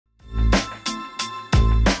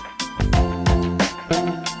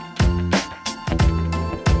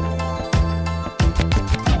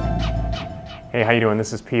Hey, how you doing?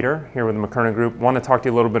 This is Peter here with the McKernan Group. Want to talk to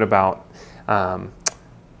you a little bit about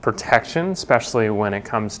protection, especially when it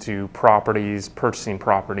comes to properties, purchasing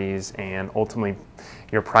properties, and ultimately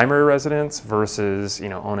your primary residence versus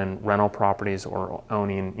owning rental properties or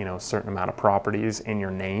owning a certain amount of properties in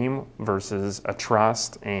your name versus a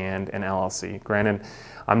trust and an LLC. Granted,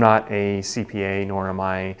 I'm not a CPA nor am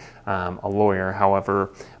I a lawyer.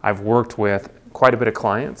 However, I've worked with quite a bit of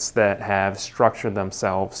clients that have structured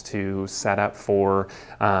themselves to set up for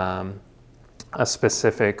a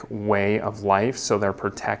specific way of life, so they're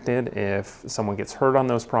protected if someone gets hurt on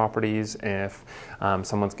those properties, if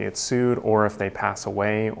someone gets sued, or if they pass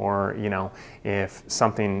away, or if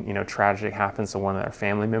something tragic happens to one of their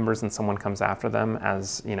family members and someone comes after them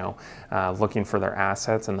as looking for their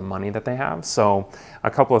assets and the money that they have. So a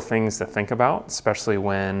couple of things to think about, especially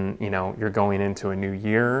when you're going into a new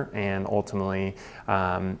year and ultimately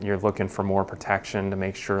you're looking for more protection to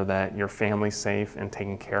make sure that your family's safe and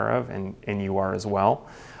taken care of, and you are as well.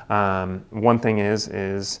 One thing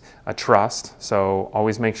is a trust. So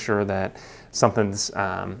always make sure that something's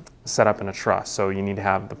set up in a trust. So you need to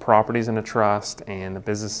have the properties in a trust and the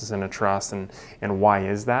businesses in a trust. And why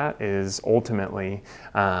is that? Is ultimately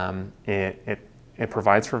it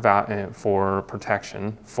provides for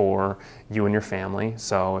protection for you and your family.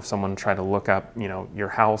 So if someone tried to look up your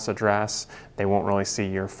house address, they won't really see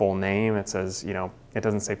your full name. It says it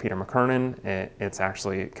doesn't say Peter McKernan. It's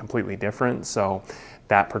actually completely different. So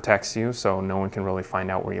that protects you, so no one can really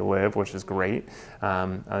find out where you live, which is great.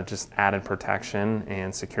 Just added protection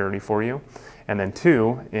and security for you. And then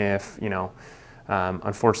two, if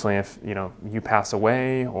unfortunately, if you pass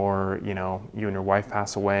away, or you and your wife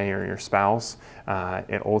pass away, or your spouse,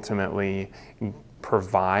 it ultimately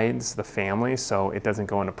provides the family, so it doesn't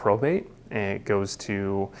go into probate. It goes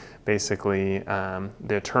to basically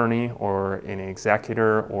the attorney or an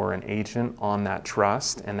executor or an agent on that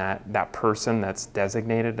trust, and that person that's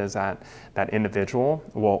designated as that individual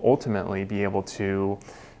will ultimately be able to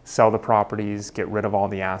sell the properties, get rid of all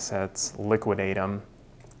the assets, liquidate them.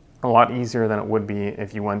 A lot easier than it would be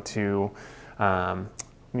if you went to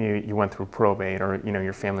you went through probate, or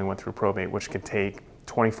your family went through probate, which could take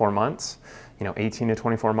 24 months, 18 to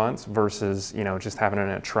 24 months versus just having it in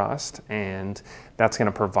a trust. And that's going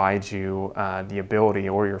to provide you the ability,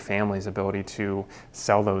 or your family's ability, to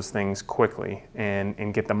sell those things quickly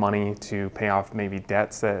and get the money to pay off maybe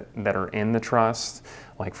debts that are in the trust.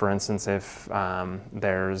 Like for instance, if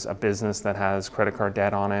there's a business that has credit card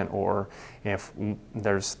debt on it, or if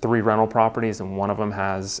there's 3 rental properties and one of them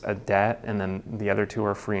has a debt and then the other 2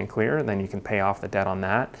 are free and clear, then you can pay off the debt on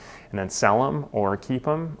that and then sell them or keep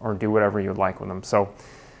them or do whatever you'd like with them. So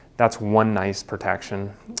that's one nice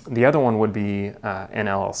protection. The other one would be an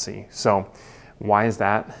LLC. So why is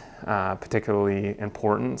that particularly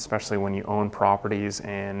important, especially when you own properties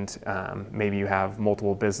and maybe you have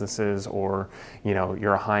multiple businesses, or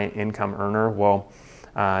you're a high income earner? Well,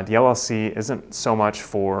 the LLC isn't so much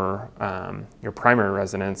for your primary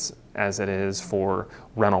residence as it is for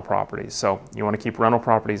rental properties. So you want to keep rental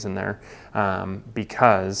properties in there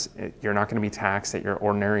because you're not going to be taxed at your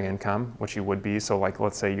ordinary income, which you would be. So like,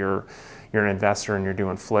 let's say you're an investor and you're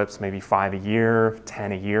doing flips, maybe 5 a year,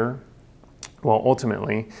 10 a year. Well,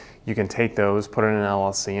 ultimately, you can take those, put it in an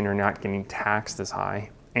LLC, and you're not getting taxed as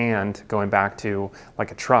high. And going back to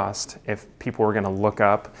like a trust, if people were going to look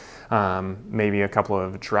up maybe a couple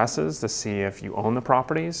of addresses to see if you own the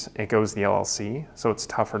properties, it goes to the LLC. So it's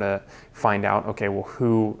tougher to find out, okay, well,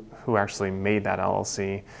 who actually made that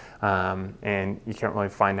LLC, and you can't really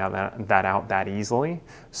find out that out that easily.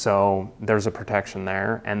 So there's a protection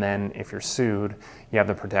there. And then if you're sued, you have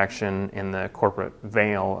the protection in the corporate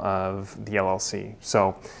veil of the LLC.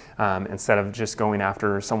 So instead of just going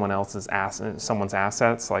after someone else's someone's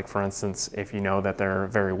assets, like for instance, if you know that they're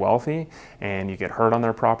very wealthy and you get hurt on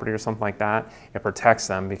their property or something like that, it protects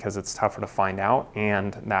them because it's tougher to find out,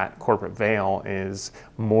 and that corporate veil is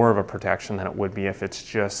more of a protection than it would be if it's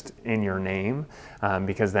just in your name,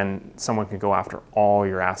 because then someone could go after all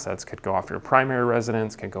your assets, could go after your primary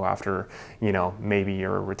residence, could go after maybe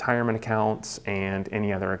your retirement accounts and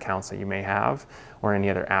any other accounts that you may have, or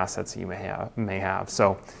any other assets that you may have.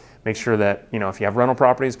 So make sure that if you have rental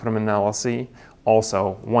properties, put them in an LLC.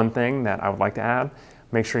 Also, one thing that I would like to add,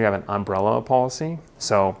 make sure you have an umbrella policy.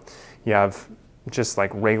 So you have just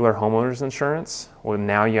like regular homeowners insurance. Well,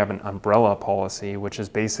 now you have an umbrella policy, which is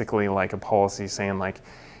basically like a policy saying, like,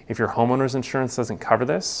 if your homeowners insurance doesn't cover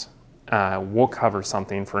this, we'll cover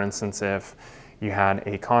something. For instance, if you had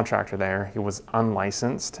a contractor there, he was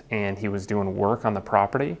unlicensed and he was doing work on the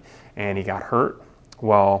property and he got hurt.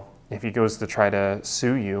 Well, if he goes to try to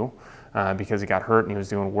sue you because he got hurt and he was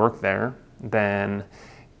doing work there, then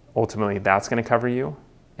ultimately that's going to cover you.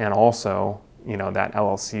 And also, you know, that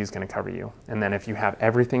LLC is going to cover you. And then if you have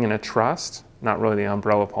everything in a trust, not really the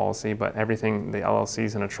umbrella policy, but everything, the LLC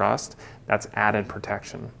is in a trust, that's added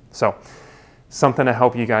protection. So something to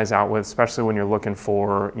help you guys out with, especially when you're looking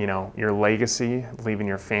for, you know, your legacy, leaving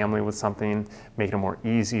your family with something, making it more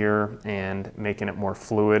easier and making it more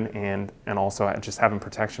fluid, and also just having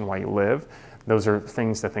protection while you live. Those are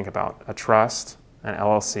things to think about: a trust, an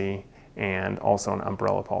LLC, and also an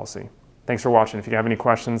umbrella policy. Thanks for watching. If you have any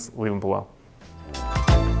questions, leave them below.